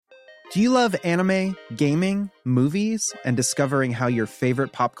Do you love anime, gaming, movies, and discovering how your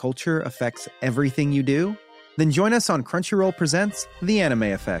favorite pop culture affects everything you do? Then join us on Crunchyroll Presents The Anime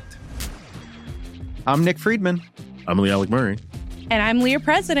Effect. I'm Nick Friedman. I'm Lee Alec Murray. And I'm Leah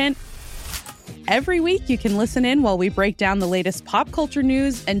President. Every week you can listen in while we break down the latest pop culture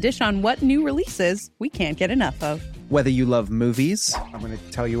news and dish on what new releases we can't get enough of. Whether you love movies, I'm going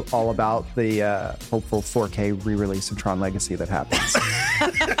to tell you all about the hopeful 4K re-release of Tron Legacy that happens.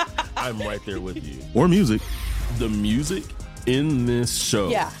 I'm right there with you. Or music. The music in this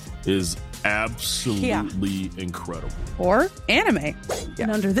show is absolutely incredible. Or anime. And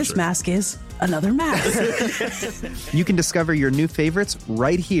under this mask is another mask. you can discover your new favorites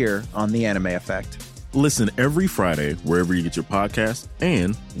right here on The Anime Effect. Listen every Friday wherever you get your podcasts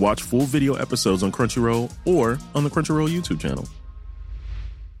and watch full video episodes on Crunchyroll or on the Crunchyroll YouTube channel.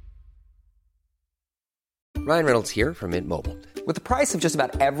 Ryan Reynolds here from Mint Mobile. With the price of just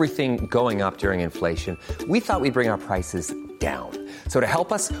about everything going up during inflation, we thought we'd bring our prices down. So to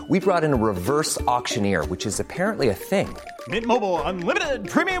help us, we brought in a reverse auctioneer, which is apparently a thing. Mint Mobile Unlimited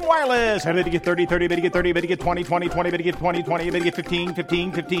Premium Wireless. How to get 30, 30, bit to get 30, bit to get 20, 20, 20, bit to get 20, 20, bit to get 15,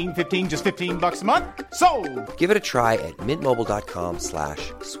 15, 15, 15, just $15 a month? Sold! Give it a try at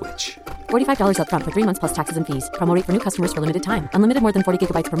mintmobile.com/switch. $45 up front for 3 months plus taxes and fees. Promo rate for new customers for limited time. Unlimited more than 40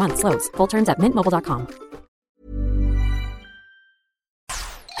 gigabytes per month. Slows full terms at mintmobile.com.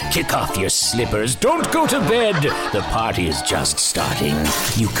 Kick off your slippers. Don't go to bed. The party is just starting.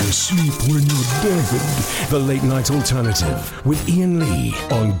 You can sleep when you're dead. The Late Night Alternative with Iain Lee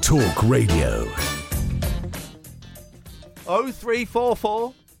on Talk Radio.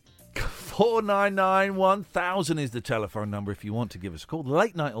 0344 499 1000 is the telephone number if you want to give us a call. The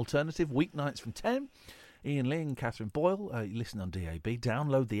Late Night Alternative, weeknights from 10. Iain Lee and Catherine Boyle. You listen on DAB.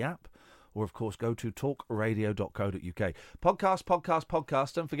 Download the app. Or, of course, go to talkradio.co.uk.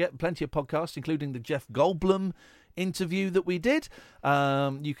 Podcast. Don't forget, plenty of podcasts, including the Jeff Goldblum interview that we did.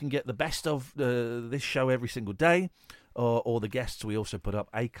 You can get the best of this show every single day, or the guests we also put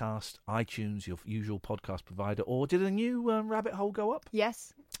up, Acast, iTunes, your usual podcast provider. Or did a new rabbit hole go up?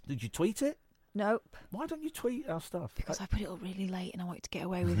 Yes. Did you tweet it? Nope. Why don't you tweet our stuff? Because I put it up really late and I wanted to get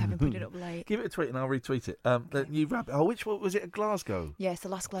away with having put it up late. Give it a tweet and I'll retweet it. The new rabbit hole. Which one was it? Glasgow? Yes, the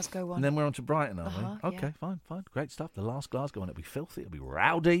last Glasgow one. And then we're on to Brighton, aren't we? Okay, yeah. fine. Great stuff. The last Glasgow one. It'll be filthy. It'll be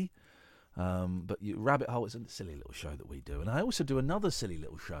rowdy. But rabbit hole is a silly little show that we do. And I also do another silly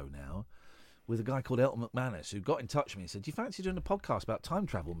little show now with a guy called Elton McManus who got in touch with me and said, "Do you fancy doing a podcast about time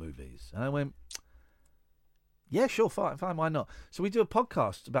travel movies?" And I went, yeah, sure, fine, why not? So we do a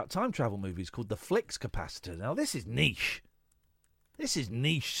podcast about time travel movies called The Flix Capacitor. Now, this is niche. This is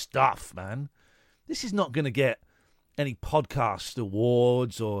niche stuff, man. This is not going to get any podcast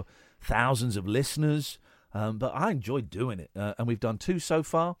awards or thousands of listeners, but I enjoyed doing it. And we've done 2 so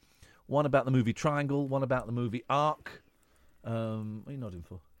far. One about the movie Triangle, one about the movie Arc. What are you nodding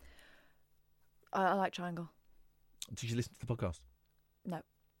for? I like Triangle. Did you listen to the podcast? No.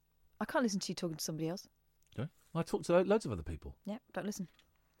 I can't listen to you talking to somebody else. Okay. I talk to loads of other people. Yeah, don't listen.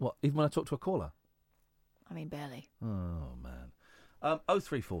 What, even when I talk to a caller? I mean, barely. Oh, man.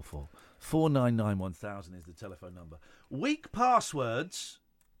 0344 499 1000 is the telephone number. Weak passwords.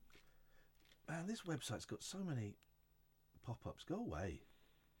 Man, this website's got so many pop-ups. Go away.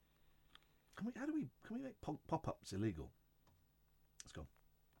 Can we make pop-ups illegal? Let's go.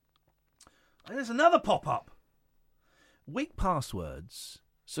 And there's another pop-up. Weak passwords,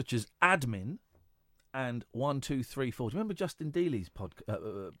 such as admin and 1234. Do you remember Justin Dealey's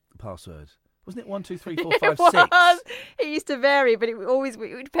password? Wasn't it 123456? It used to vary, but it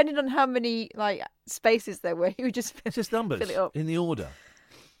depended on how many spaces there were. He would just it's just numbers fill it up in the order.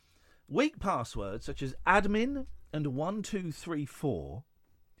 Weak passwords such as admin and 1234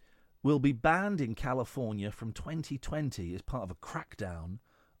 will be banned in California from 2020 as part of a crackdown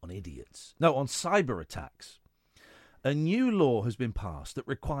on cyber attacks. A new law has been passed that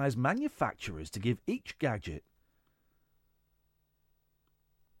requires manufacturers to give each gadget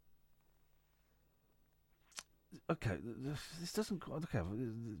Okay, this doesn't... Okay,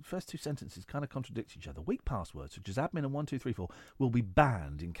 the first 2 sentences kind of contradict each other. Weak passwords, such as admin and 1234, will be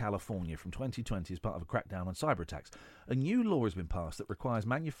banned in California from 2020 as part of a crackdown on cyber attacks. A new law has been passed that requires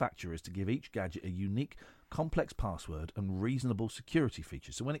manufacturers to give each gadget a unique, complex password and reasonable security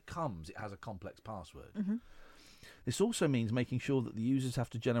features. So when it comes, it has a complex password. Mm-hmm. This also means making sure that the users have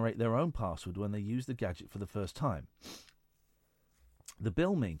to generate their own password when they use the gadget for the first time. The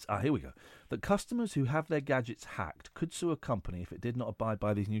bill means, here we go, that customers who have their gadgets hacked could sue a company if it did not abide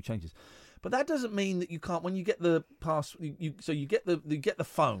by these new changes. But that doesn't mean that you can't, when you get the you get the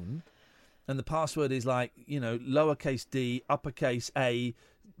phone, and the password is like, lowercase d, uppercase A,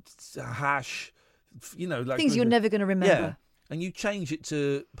 hash, like things you're never going to remember. Yeah, and you change it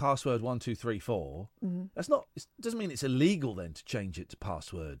to password 1234. That's not. It doesn't mean it's illegal then to change it to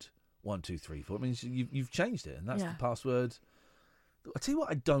password 1234. It means you've changed it, and that's the password. I tell you what,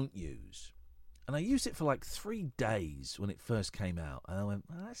 I don't use, and I used it for like 3 days when it first came out, and I went,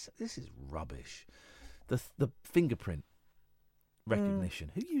 "This is rubbish." The fingerprint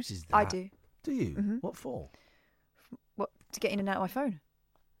recognition. Who uses that? I do. Do you? What for? What, to get in and out of my phone?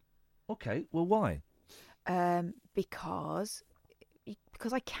 Okay. Well, why? Because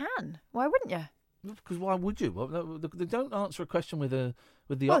I can. Why wouldn't you? Because why would you? Well, they don't answer a question with the.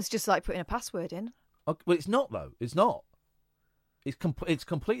 Well, it's just like putting a password in. Okay, well, it's not though. It's not. It's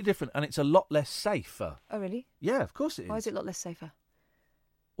completely different, and it's a lot less safer. Oh, really? Yeah, of course it is. Why is it a lot less safer?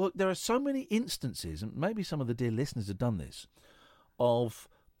 Well, there are so many instances, and maybe some of the dear listeners have done this, of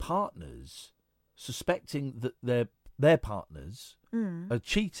partners suspecting that their partners are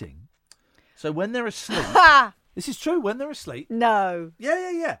cheating. So when they're asleep, this is true. When they're asleep, no,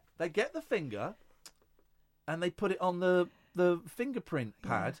 yeah, they get the finger, and they put it on the fingerprint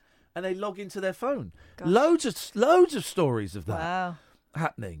pad, and they log into their phone. Gosh. Loads of stories of that Wow.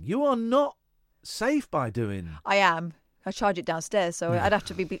 happening. You are not safe by doing. I am. I charge it downstairs, so I'd have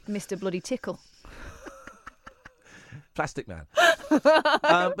to be Mr. Bloody Tickle. Plastic Man.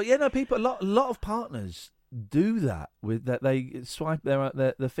 But yeah, no, people. A lot of partners do that with that. They swipe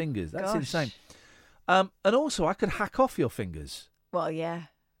their fingers. That's insane. And also, I could hack off your fingers. Well, yeah.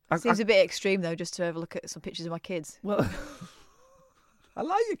 Seems a bit extreme though, just to have a look at some pictures of my kids. Well, I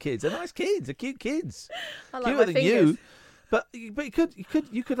like your kids. They're nice kids. They're cute kids. I like Cuter my than fingers. you. But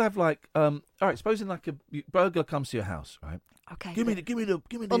you could have like all right. Supposing like a burglar comes to your house, right? Okay. Give me the.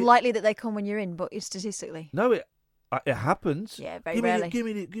 Unlikely that they come when you're in, but statistically. No, it happens. Yeah, very rarely. Give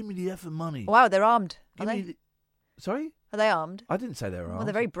me the effing money. Wow, they're armed. Are they? Sorry? Are they armed? I didn't say they were armed. Well,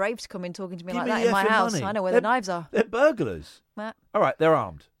 they're very brave to come in talking to me Give like me that the in my effing house. money. I know where the knives are. They're burglars. Matt. All right, they're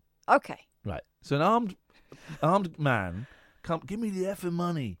armed. Okay. Right. So an armed man, give me the effing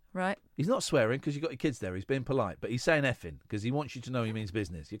money. Right. He's not swearing because you've got your kids there. He's being polite, but he's saying effing because he wants you to know he means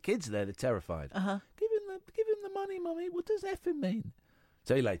business. Your kids are there, they're terrified. Uh-huh. Give him the money, mummy. What does effing mean?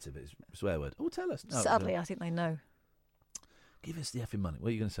 Tell you later, but it's a swear word. Oh, tell us. No, Sadly, I think they know. Give us the effing money. What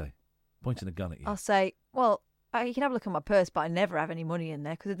are you going to say? Pointing a gun at you. I'll say, well, you can have a look at my purse, but I never have any money in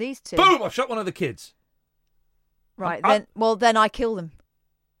there because of these two. Boom! I shot one of the kids. Right, then I kill them.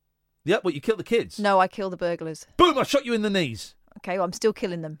 Yeah, well, you killed the kids. No, I kill the burglars. Boom! I shot you in the knees. Okay, well, I'm still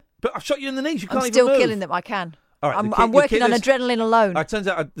killing them. But I shot you in the knees. You can't I'm even still move. killing them. I can. All right, I'm working on adrenaline alone. It turns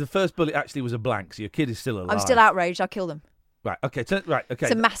out the first bullet actually was a blank, so your kid is still alive. I'm still outraged. I'll kill them. Right. Okay. Okay.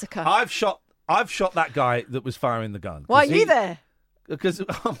 It's a massacre. I've shot that guy that was firing the gun. Why are you there? Because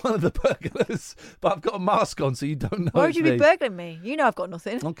I'm one of the burglars, but I've got a mask on, so you don't know. Why would you be burgling me? You know I've got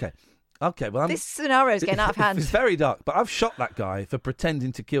nothing. Okay. Well, this scenario's getting out of hand. It's very dark, but I've shot that guy for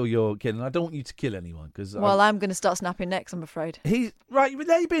pretending to kill your kid, and I don't want you to kill anyone because. Well, I'm going to start snapping necks. I'm afraid. He's right.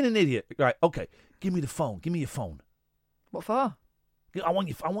 Now you're being an idiot. Right. Okay. Give me the phone. Give me your phone. What for? I want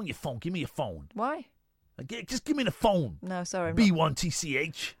your phone. Give me your phone. Why? Just give me the phone. No, sorry.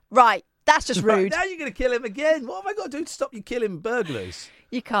 B1TCH. Right. That's just rude. Right, now you're going to kill him again. What have I got to do to stop you killing burglars?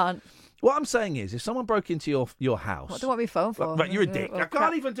 You can't. What I'm saying is, if someone broke into your house, what do you want me phone for? Right, you're a dick. I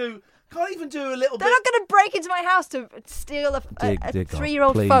can't even do a little bit. They're not going to break into my house to steal a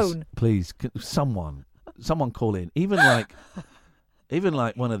 3-year-old phone. Please, someone call in. Even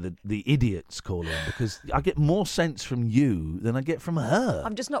like one of the idiots call in, because I get more sense from you than I get from her.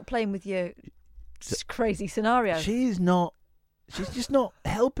 I'm just not playing with your crazy scenario. She's just not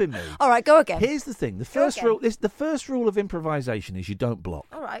helping me. All right, go again. Here's the thing: the first rule of improvisation is you don't block.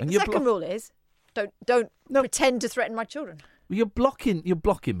 All right. The second rule is don't pretend to threaten my children. You're blocking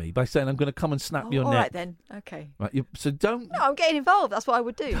me by saying I'm going to come and snap your neck. All right then. Okay. Right. So don't. No, I'm getting involved. That's what I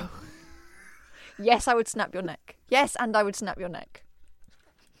would do. Yes, I would snap your neck. Yes, and I would snap your neck.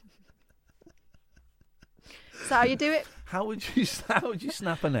 Is that how you do it? How would you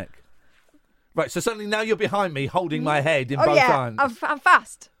snap a neck? Right, so suddenly now you're behind me holding my head in both hands. I'm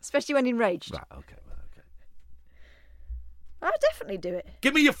fast, especially when enraged. Right, okay. I'll definitely do it.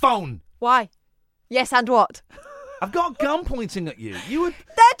 Give me your phone. Why? Yes, and what? I've got a gun pointing at you.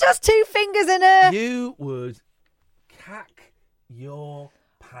 They're just 2 fingers in a... You would cack your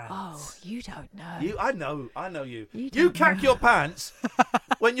pants. Oh, you don't know. I know you. You cack your pants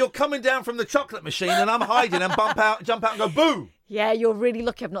when you're coming down from the chocolate machine and I'm hiding and jump out and go boo. Yeah, you're really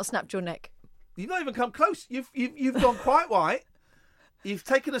lucky I've not snapped your neck. You've not even come close. You've gone quite white. You've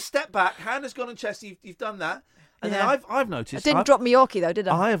taken a step back. Hand has gone on chest. You've done that. And then I've noticed. I didn't drop my Yorkie though, did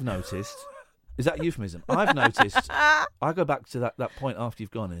I? I have noticed. Is that a euphemism? I've noticed. I go back to that point after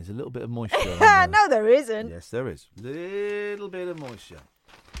you've gone, and there's a little bit of moisture. No, there isn't. Yes, there is. Little bit of moisture.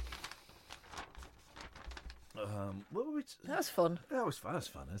 What were we that was fun. That was fun.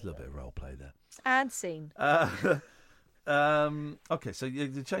 There's a little bit of role play there. And scene. Okay, so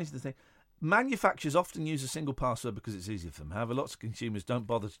you change the thing. Manufacturers often use a single password because it's easier for them. However, lots of consumers don't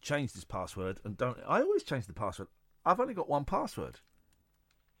bother to change this password and don't. I always change the password. I've only got one password.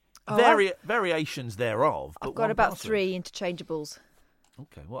 Variations thereof. I've got about 3 interchangeables.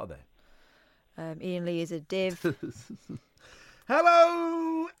 Okay, what are they? Iain Lee is a div.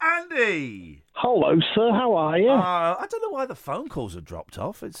 Hello, Andy. Hello, sir. How are you? I don't know why the phone calls have dropped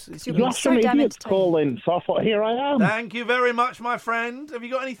off. It's you have some idiots calling, so I thought, here I am. Thank you very much, my friend. Have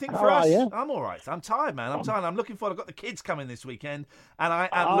you got anything for How us? are you? I'm all right. I'm tired, man. I'm tired. I'm looking forward. I've got the kids coming this weekend, and I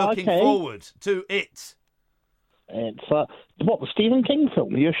am looking forward to it. It's the Stephen King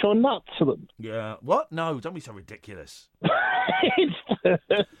film. You're showing that to them? Yeah. What? No, don't be so ridiculous.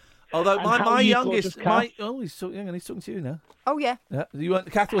 It's Although my youngest, he's talking to you now. Oh yeah. Yeah. You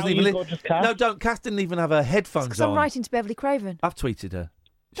weren't. Kath wasn't even. No, don't. Kath didn't even have her headphones Because on. I'm writing to Beverly Craven. I've tweeted her.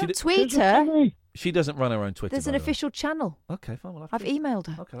 Don't tweet her. She doesn't run her own Twitter. There's an official channel. Okay, fine. Well, I've emailed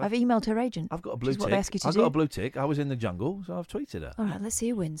her. Okay, I've emailed her agent. I've got a blue tick. What they ask you to I've do. got a blue tick. I was in the jungle, so I've tweeted her. All right, let's see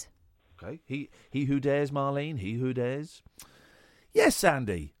who wins. Okay. He who dares, Marlene. He who dares. Yes,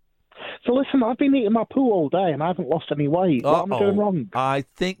 Sandy. So listen, I've been eating my poo all day and I haven't lost any weight. What am I doing wrong? I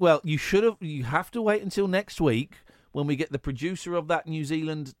think, you have to wait until next week when we get the producer of that New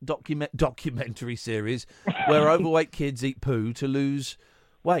Zealand documentary series where overweight kids eat poo to lose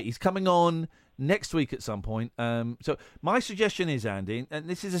weight. He's coming on next week at some point. So my suggestion is, Andy, and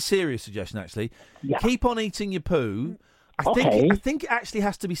this is a serious suggestion actually, keep on eating your poo. I think it actually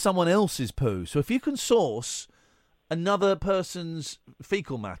has to be someone else's poo. So if you can source another person's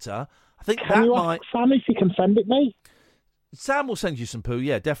fecal matter, I think Can you ask Sam if he can send it me? Sam will send you some poo,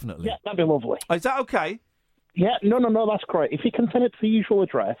 yeah, definitely. Yeah, that'd be lovely. Is that okay? Yeah, no, that's great. If he can send it to the usual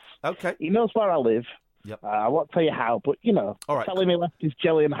address. Okay. He knows where I live. Yep. I won't tell you how, but, all right. Tell him he left his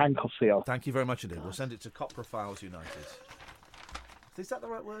jelly and handcuffs here. Thank you very much indeed. We'll send it to Coprophiles United. Is that the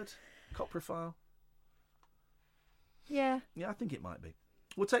right word? Coprophile? Yeah. Yeah, I think it might be.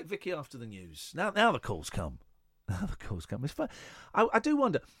 We'll take Vicky after the news. Now the calls come. It's fun. I do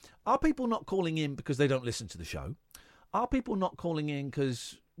wonder, are people not calling in because they don't listen to the show? Are people not calling in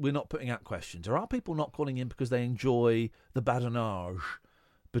because we're not putting out questions? Or are people not calling in because they enjoy the badinage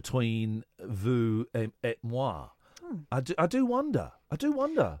between vous et moi? I do wonder.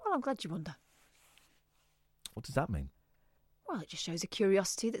 Well, I'm glad you wonder. What does that mean? Well, it just shows a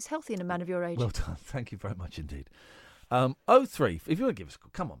curiosity that's healthy in a man of your age. Well done. Thank you very much indeed. 03, if you want to give us a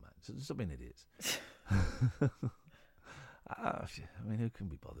call, come on, man. Stop being idiots. I mean, who can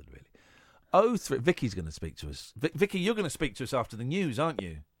be bothered, really? 03. Vicky's going to speak to us. Vicky, you're going to speak to us after the news, aren't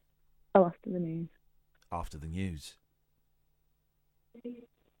you? Oh, after the news. After the news.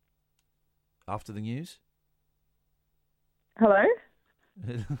 After the news? Hello?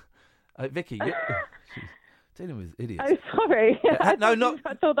 Vicky, you're dealing with idiots. Oh, sorry. I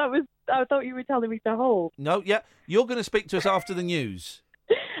thought you were telling me to hold. No, yeah. You're going to speak to us after the news.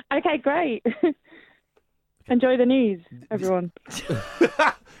 Okay, great. Enjoy the news, everyone.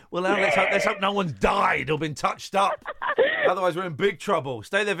 Well, now let's hope no one's died or been touched up. Otherwise, we're in big trouble.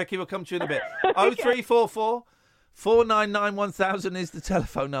 Stay there, Vicky. We'll come to you in a bit. 0344 499 1000 is the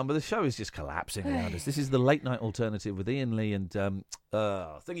telephone number. The show is just collapsing around us. This is the late night alternative with Iain Lee and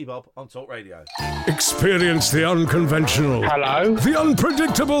Thingy Bob on Talk Radio. Experience the unconventional. Hello. The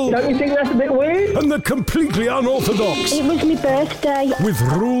unpredictable. Don't you think that's a bit weird? And the completely unorthodox. It was my birthday. With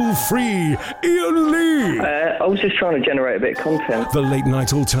rule-free Iain Lee. I was just trying to generate a bit of content. The late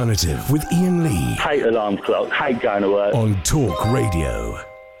night alternative with Iain Lee. Hate alarm clock. Hate going to work. On Talk Radio.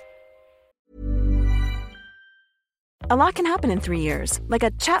 A lot can happen in 3 years, like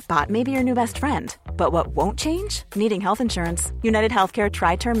a chatbot may be your new best friend. But what won't change? Needing health insurance. United Healthcare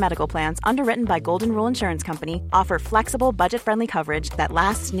Tri-Term Medical Plans, underwritten by Golden Rule Insurance Company, offer flexible, budget-friendly coverage that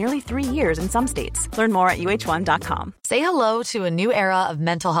lasts nearly 3 years in some states. Learn more at uh1.com. Say hello to a new era of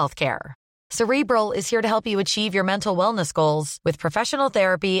mental health care. Cerebral is here to help you achieve your mental wellness goals with professional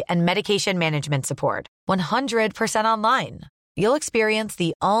therapy and medication management support. 100% online. You'll experience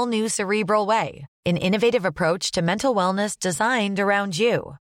the all-new Cerebral Way, an innovative approach to mental wellness designed around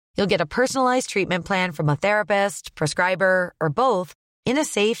you. You'll get a personalized treatment plan from a therapist, prescriber, or both in a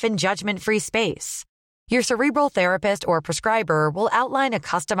safe and judgment-free space. Your Cerebral therapist or prescriber will outline a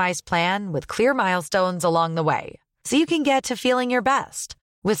customized plan with clear milestones along the way, so you can get to feeling your best.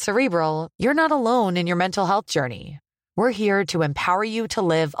 With Cerebral, you're not alone in your mental health journey. We're here to empower you to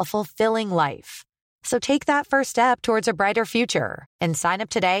live a fulfilling life. So take that first step towards a brighter future and sign up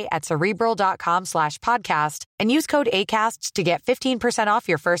today at Cerebral.com/podcast and use code ACAST to get 15% off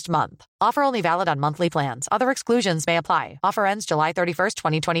your first month. Offer only valid on monthly plans. Other exclusions may apply. Offer ends July 31st,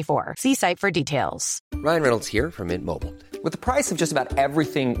 2024. See site for details. Ryan Reynolds here from Mint Mobile. With the price of just about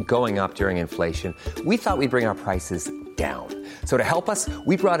everything going up during inflation, we thought we'd bring our prices down. So to help us,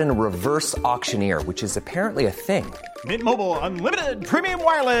 we brought in a reverse auctioneer, which is apparently a thing. Mint Mobile Unlimited Premium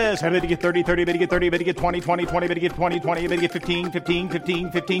Wireless. How to get 30, 30, bit to get 30, bit to get 20, 20, 20, bit to get 20, 20, bit to get 15, 15,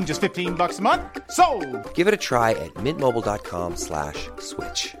 15, 15, just $15 a month? Sold! Give it a try at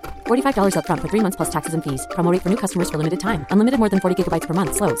mintmobile.com/switch. $45 up front for 3 months plus taxes and fees. Promo rate for new customers for limited time. Unlimited more than 40 gigabytes per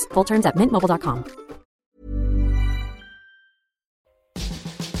month. Slows full terms at mintmobile.com.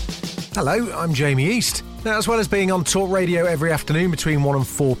 Hello, I'm Jamie East. Now, as well as being on Talk Radio every afternoon between 1 and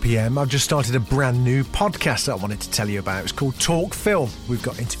 4 p.m, I've just started a brand new podcast that I wanted to tell you about. It's called Talk Film. We've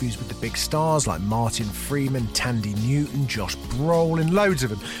got interviews with the big stars like Martin Freeman, Tandy Newton, Josh Brolin, loads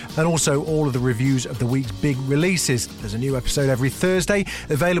of them. And also all of the reviews of the week's big releases. There's a new episode every Thursday,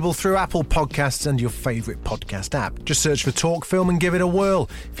 available through Apple Podcasts and your favourite podcast app. Just search for Talk Film and give it a whirl.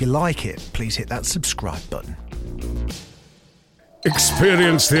 If you like it, please hit that subscribe button.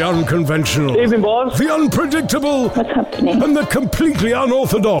 Experience the unconventional, Evening, boss. the unpredictable, What's happening? and the completely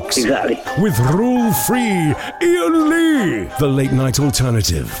unorthodox. Exactly. With rule-free Iain Lee. The Late Night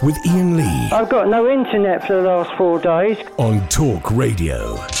Alternative with Iain Lee. I've got no internet for the last 4 days. On Talk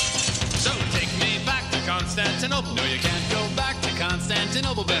Radio. So take me back to Constantinople. No, you can't go back to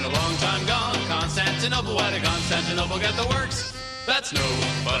Constantinople. Been a long time gone. Constantinople, why did Constantinople get the works? That's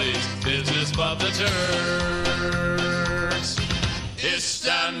nobody's business but the Turks.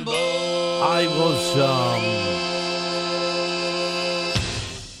 Istanbul. I was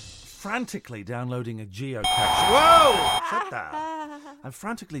frantically downloading a geocaching. Whoa! Shut that. I'm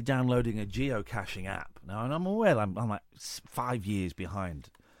frantically downloading a geocaching app now, and I'm aware I'm like 5 years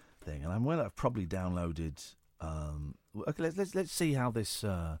behind thing, and I'm aware that I've probably downloaded. Okay, let's see how this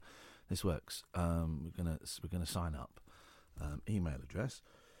works. We're gonna sign up. Email address.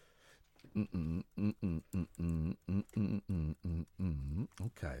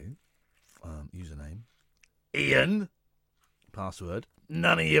 Okay. Username. Iain. Password.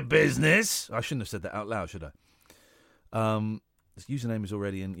 None of your business. I shouldn't have said that out loud, should I? This username is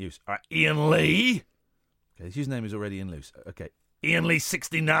already in use. All right, Iain Lee. Okay, this username is already in use. Okay. Iain Lee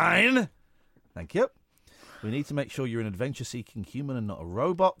 69. Thank you. We need to make sure you're an adventure-seeking human and not a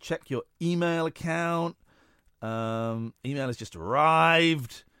robot. Check your email account. Email has just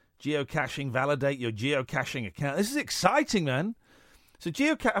arrived. Geocaching, validate your geocaching account. This is exciting, man. So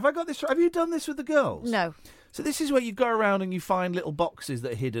have I got this right? Have you done this with the girls? No. So this is where you go around and you find little boxes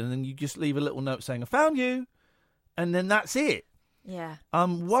that are hidden, and then you just leave a little note saying, I found you, and then that's it. Yeah.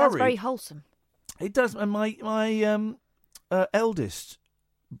 I'm worried. Sounds very wholesome. It does, and my eldest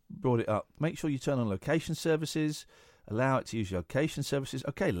brought it up. Make sure you turn on location services, allow it to use your location services.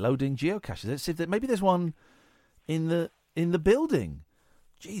 Okay, loading geocaches. Let's see if maybe there's one in the building.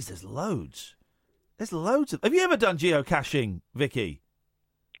 Jeez, there's loads. There's loads of... Have you ever done geocaching, Vicky?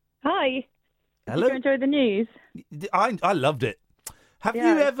 Hi. Hello? Did you enjoy the news? I loved it. Have you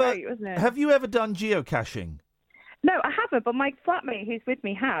ever great, wasn't it? Have you ever done geocaching? No, I haven't, but my flatmate who's with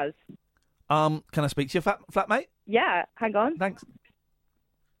me has. Can I speak to your flatmate? Yeah, hang on. Thanks.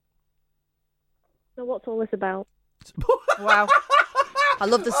 So what's all this about? Wow. I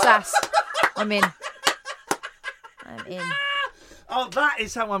love the sass. I'm in. Oh, that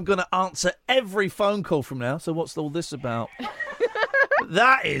is how I'm going to answer every phone call from now. So what's all this about?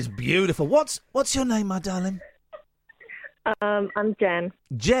 That is beautiful. What's your name, my darling? I'm Jen.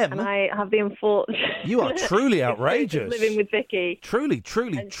 Jem? And I have the unfortunate... You are truly outrageous. living with Vicky. Truly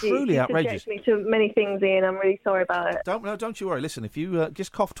outrageous. She subjects me to many things, Ian. I'm really sorry about it. Don't you worry. Listen, if you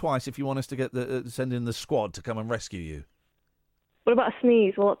just cough twice, if you want us to get send in the squad to come and rescue you. What about a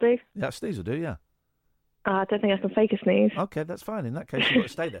sneeze? Will it do? Yeah, sneeze will do, yeah. I don't think I can fake a sneeze. Okay, that's fine. In that case, you've got to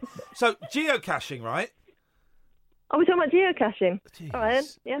stay there. So, geocaching, right? Are we talking about geocaching? Jeez. All right,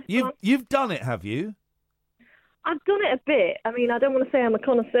 then. Yeah. You've done it, have you? I've done it a bit. I mean, I don't want to say I'm a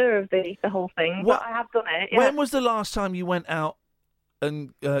connoisseur of the whole thing, but I have done it. Yeah. When was the last time you went out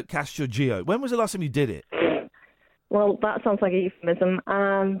and cached your geo? When was the last time you did it? Well, that sounds like a euphemism.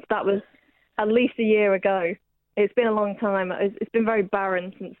 That was at least a year ago. It's been a long time. It's been very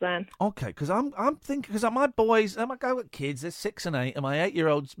barren since then. Okay, because I'm thinking, because my boys, I got kids, they're 6 and 8, and my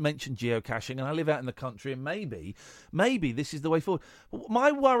 8-year-olds mentioned geocaching, and I live out in the country, and maybe this is the way forward. My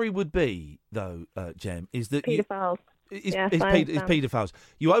worry would be, though, Jem, is that paedophiles. paedophiles.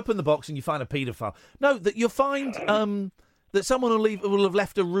 You open the box and you find a paedophile. No, that you'll find that someone will have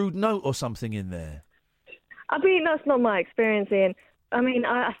left a rude note or something in there. I mean, that's not my experience, Ian. I mean,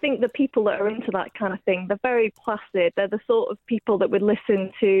 I think the people that are into that kind of thing, they're very placid. They're the sort of people that would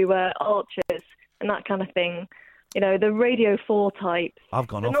listen to Archers and that kind of thing. You know, the Radio 4 types. I've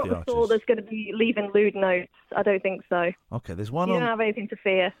gone They're off the not Archers. the sort that's going to be leaving lewd notes. I don't think so. Okay, there's one You on... don't have anything to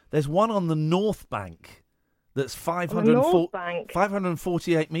fear. There's one on the North Bank that's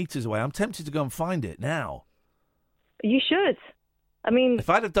 548 metres away. I'm tempted to go and find it now. You should. I mean, if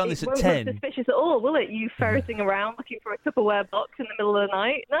I'd have done this at 10... It won't look suspicious at all, will it? You ferreting around looking for a Tupperware box in the middle of the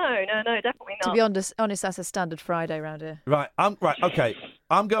night? No, definitely not. To be honest, that's a standard Friday around here. Right, okay.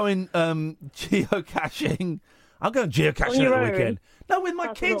 I'm going geocaching. I'm going geocaching at the weekend. No, with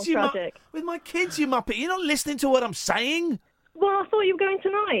my kids, you muppet. You're not listening to what I'm saying. Well, I thought you were going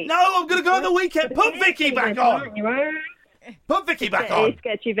tonight. No, I'm going to go on the weekend. Put Vicky back on. Put Vicky back on.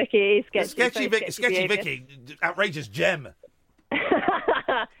 Sketchy Vicky. Sketchy Vicky. Outrageous gem.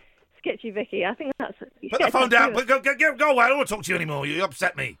 Sketchy Vicky. I think that's... Put the phone down. Go away. I don't want to talk to you anymore. You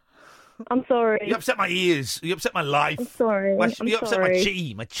upset me. I'm sorry. You upset my ears. You upset my life. I'm sorry. You upset my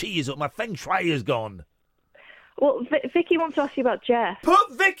chi. My chi is up. My feng shui is gone. Well, Vicky wants to ask you about Jeff.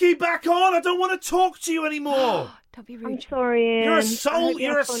 Put Vicky back on. I don't want to talk to you anymore. Don't be rude. I'm sorry, Ian.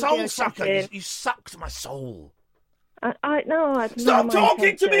 You're a soul sucker. You sucked my soul. No. Stop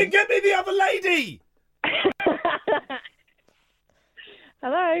talking to me and get me the other lady.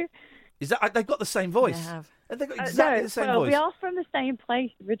 Hello. Is that they've got the same voice? They have. They've got exactly the same voice. We are from the same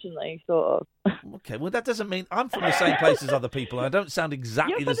place originally, sort of. Okay, well that doesn't mean I'm from the same place as other people. And I don't sound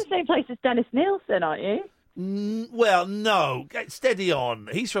exactly You're from the same place as Dennis Nielsen, aren't you? Well, no. Get steady on.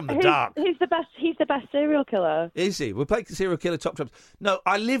 He's from the dark. He's the best. He's the best serial killer. Is he? We'll play serial killer top traps. No,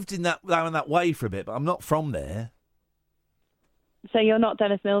 I lived in that way for a bit, but I'm not from there. So you're not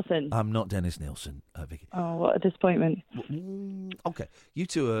Dennis Nielsen? I'm not Dennis Nielsen, Vicky. Oh, what a disappointment. Okay. You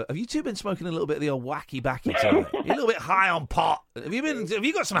two have you two been smoking a little bit of the old wacky backy tonight? You're a little bit high on pot. Have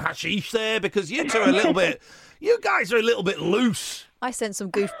you got some hashish there? Because you two are you guys are a little bit loose. I sense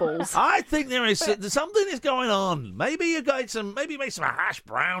some goofballs. I think there's something is going on. Maybe you made some hash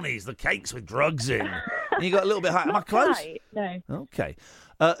brownies, the cakes with drugs in. And you got a little bit high. Am I close? No. Okay.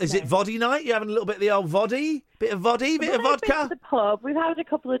 Is it voddy night? You having a little bit of the old voddy? Bit of voddy? Bit of vodka? We've been to the pub. We've had a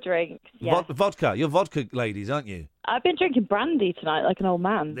couple of drinks. Yeah. Vodka. You're vodka ladies, aren't you? I've been drinking brandy tonight like an old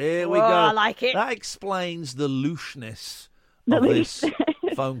man. There we go. I like it. That explains the looseness of this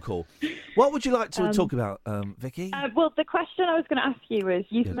phone call. What would you like to talk about, Vicky? Well, the question I was going to ask you is,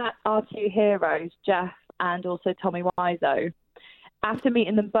 you've met our two heroes, Jeff and also Tommy Wiseau. After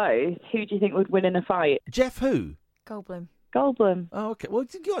meeting them both, who do you think would win in a fight? Jeff who? Goldblum. Oh, okay. Well,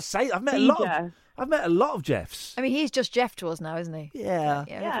 you got to say, I've met a lot of Jeffs. I mean, he's just Jeff to us now, isn't he? Yeah.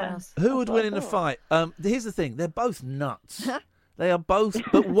 Everyone else. Who would win in a fight? Here's the thing: they're both nuts. They are both,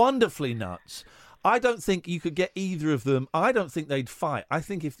 but wonderfully nuts. I don't think you could get either of them. I don't think they'd fight. I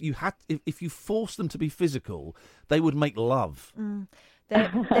think if you forced them to be physical, they would make love.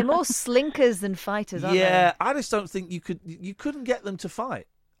 They're more slinkers than fighters, aren't they? Yeah, I just don't think you couldn't get them to fight.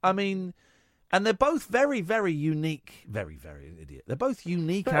 I mean, and they're both very, very unique. Very, very idiot. They're both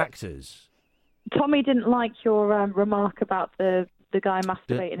unique actors. Tommy didn't like your remark about the guy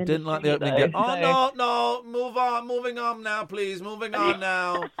masturbating in the Didn't like the opening gambit. Oh, no, moving on now, please. Moving on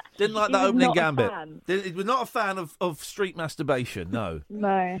now. Didn't like that opening gambit. He was not a fan of street masturbation, no.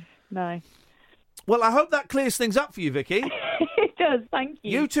 No. Well, I hope that clears things up for you, Vicky. It does, thank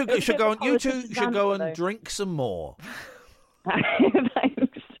you. You two should go and drink some more.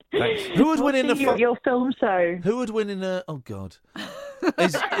 Thanks. Who would win in a fight? Your film show. Who would win in a? Oh God,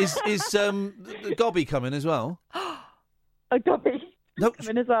 is Gobby coming as well? Oh, Gobby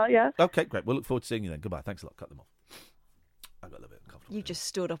coming as well, yeah. Okay, great. We'll look forward to seeing you then. Goodbye. Thanks a lot. Cut them off. I got a little bit uncomfortable. You just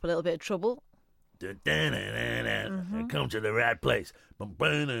stored up a little bit of trouble. I come to the right place. I'm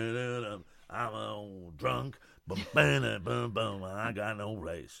old drunk. I got no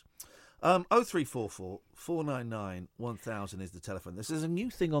race. 0344 499 1000 is the telephone. This is a new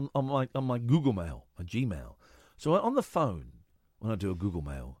thing on my Google Mail, a Gmail. So on the phone, when I do a Google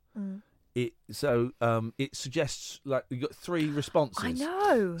Mail, it suggests, like, you've got 3 responses. I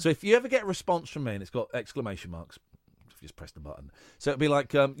know. So if you ever get a response from me and it's got exclamation marks, just press the button. So it'd be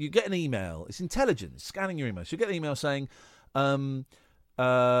like, you get an email. It's intelligence, scanning your email. So you get an email saying, I'd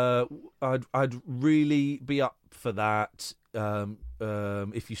really be up for that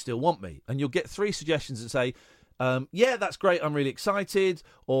if you still want me. And you'll get 3 suggestions that say, yeah, that's great, I'm really excited,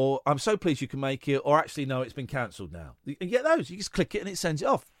 or I'm so pleased you can make it, or actually, no, it's been cancelled now. You get those. You just click it and it sends it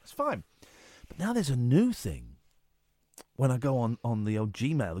off. It's fine. But now there's a new thing. when I go on the old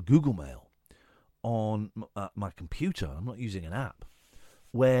Gmail, the Google Mail, on my computer, I'm not using an app,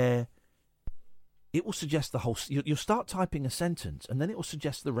 where it will suggest the whole... You'll start typing a sentence, and then it will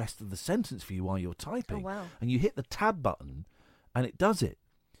suggest the rest of the sentence for you while you're typing. Oh, wow. And you hit the tab button, and it does it.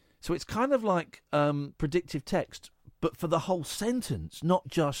 So it's kind of like predictive text, but for the whole sentence, not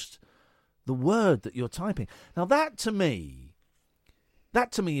just the word that you're typing. Now, that to me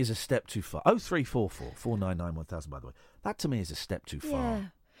is a step too far. 0344 499 1000, by the way. That to me is a step too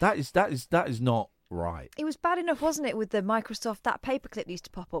far. That is not right. It was bad enough, wasn't it, with the Microsoft, that paperclip that used to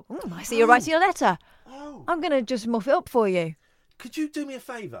pop up. I see you're writing a letter. Oh. I'm going to just muff it up for you. Could you do me a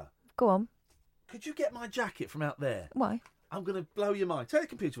favour? Go on. Could you get my jacket from out there? Why? I'm going to blow your mind. Take the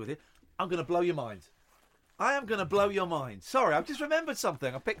computer with you. I'm going to blow your mind. I am going to blow your mind. Sorry, I've just remembered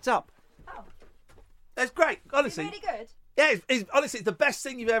something I picked up. Oh. It's great, honestly. Is it really good? Yeah, honestly, it's the best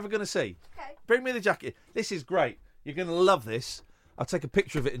thing you're ever going to see. Okay. Bring me the jacket. This is great. You're going to love this. I'll take a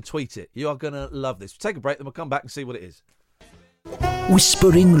picture of it and tweet it. You are going to love this. Take a break, then we'll come back and see what it is.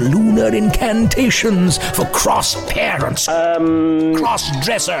 Whispering lunar incantations for cross-parents,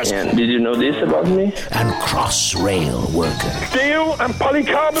 cross-dressers. Yeah, did you know this about me? And cross-rail workers. Steel and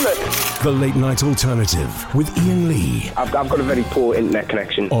polycarbonate. The Late Night Alternative with Iain Lee. I've got a very poor internet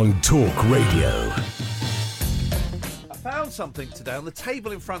connection. On Talk Radio. I found something today on the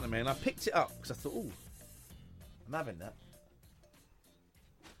table in front of me, and I picked it up because I thought, ooh, I'm having that.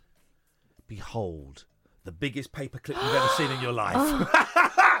 Behold, the biggest paperclip you've ever seen in your life.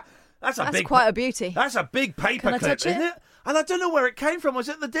 That's quite a beauty. That's a big paperclip, Can I touch isn't it? it? And I don't know where it came from. I was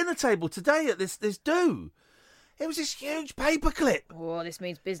at the dinner table today at this do. It was this huge paperclip. Oh, this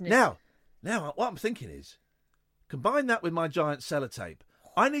means business. Now, what I'm thinking is, combine that with my giant sellotape.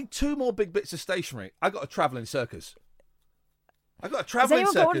 I need 2 more big bits of stationery. I got a travelling circus. I got a travelling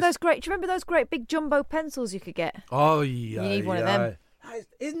circus. Has anyone got one of those great? Do you remember those great big jumbo pencils you could get? Oh yeah, you need one of them.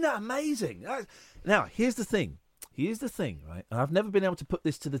 Isn't that amazing? Now, here's the thing. Right? And I've never been able to put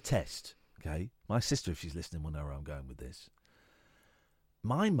this to the test. Okay, my sister, if she's listening, will know where I'm going with this.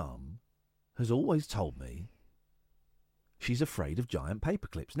 My mum has always told me she's afraid of giant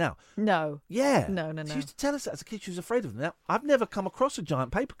paperclips. Now, no, yeah, no. She used to tell us that as a kid. She was afraid of them. Now, I've never come across a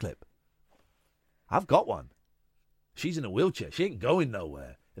giant paperclip. I've got one. She's in a wheelchair. She ain't going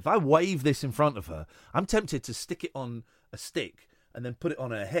nowhere. If I wave this in front of her, I'm tempted to stick it on a stick and then put it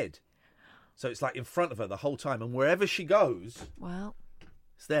on her head. So it's like in front of her the whole time. And wherever she goes, well,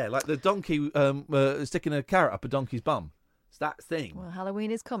 it's there. Like the donkey sticking a carrot up a donkey's bum. It's that thing. Well,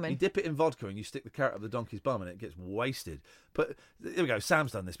 Halloween is coming. You dip it in vodka and you stick the carrot up the donkey's bum and it gets wasted. But there we go.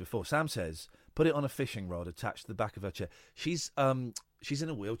 Sam's done this before. Sam says, put it on a fishing rod attached to the back of her chair. She's in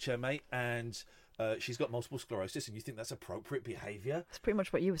a wheelchair, mate, and... she's got multiple sclerosis, and you think that's appropriate behaviour? That's pretty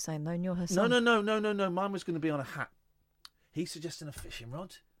much what you were saying, though, and you're her son. No. Mine was going to be on a hat. He's suggesting a fishing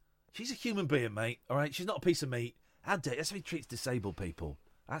rod. She's a human being, mate, all right? She's not a piece of meat. How dare... That's how he treats disabled people.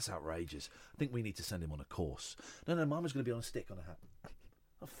 That's outrageous. I think we need to send him on a course. No, mine was going to be on a stick on a hat.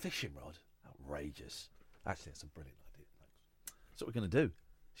 A fishing rod? Outrageous. Actually, that's a brilliant idea. That's what we're going to do.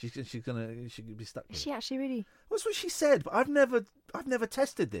 She's going to be stuck with Is she actually really? That's what she said, but I've never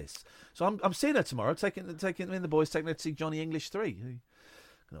tested this. So I'm seeing her tomorrow, taking me and the boys, taking her to see Johnny English 3.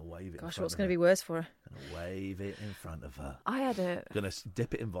 Gonna wave it. Gosh, what's going to be worse for her? Gonna wave it in front of her. Gonna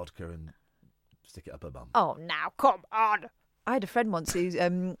dip it in vodka and stick it up her bum. Oh, now come on! I had a friend once whose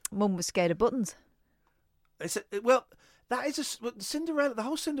mum was scared of buttons. That is Cinderella. The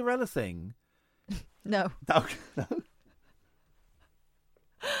whole Cinderella thing. No. No.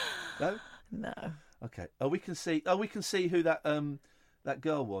 No. No. Okay. We can see who that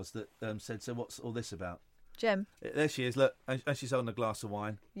girl was that said. So what's all this about? Jem. There she is. Look, and she's holding a glass of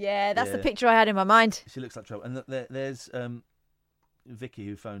wine. Yeah, that's the picture I had in my mind. She looks like trouble. And there's Vicky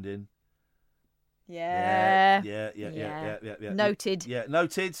who phoned in. Yeah. Yeah. Noted. Yeah,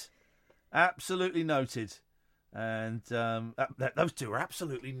 noted. Absolutely noted. And those two are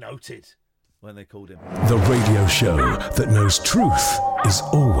absolutely noted when they called him. The radio show that knows truth is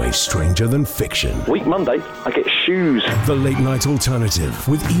always stranger than fiction. Week Monday, I get shoes. The Late Night Alternative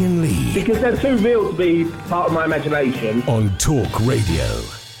with Iain Lee. Because they're too real to be part of my imagination. On Talk Radio.